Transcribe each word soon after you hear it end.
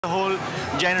A whole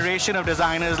generation of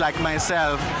designers like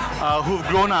myself who've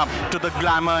grown up to the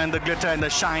glamour and the glitter and the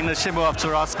shine, the shimmer of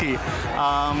Swarovski.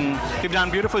 We've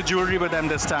done beautiful jewelry with them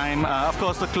this time. Of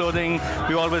course, the clothing,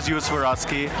 we always use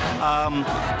Swarovski.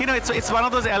 It's one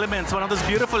of those elements, one of those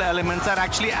beautiful elements that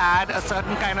actually add a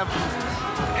certain kind of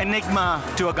enigma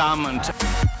to a garment.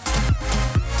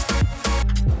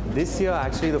 This year,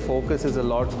 actually, the focus is a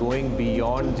lot going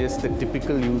beyond just the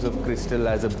typical use of crystal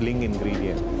as a bling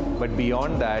ingredient. But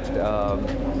beyond that,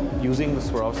 using the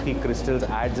Swarovski crystals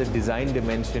adds a design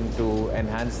dimension to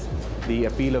enhance the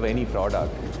appeal of any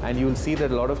product. And you'll see that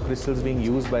a lot of crystals being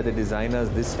used by the designers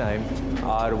this time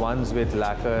are ones with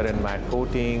lacquer and matte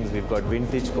coatings. We've got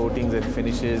vintage coatings and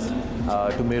finishes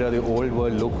to mirror the old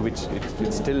world look, which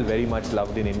it's still very much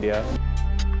loved in India.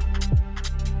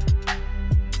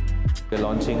 We're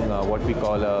launching what we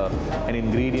call an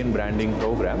ingredient branding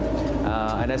program.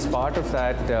 And as part of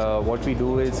that, what we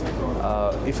do is,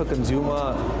 if a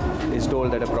consumer is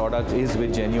told that a product is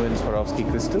with genuine Swarovski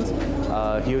crystals,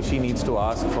 he or she needs to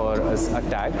ask for a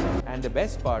tag. And the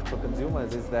best part for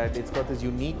consumers is that it's got this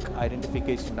unique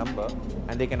identification number,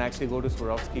 and they can actually go to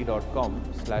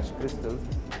Swarovski.com/crystals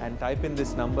and type in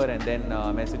this number, and then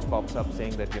a message pops up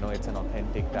saying that it's an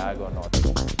authentic tag or not.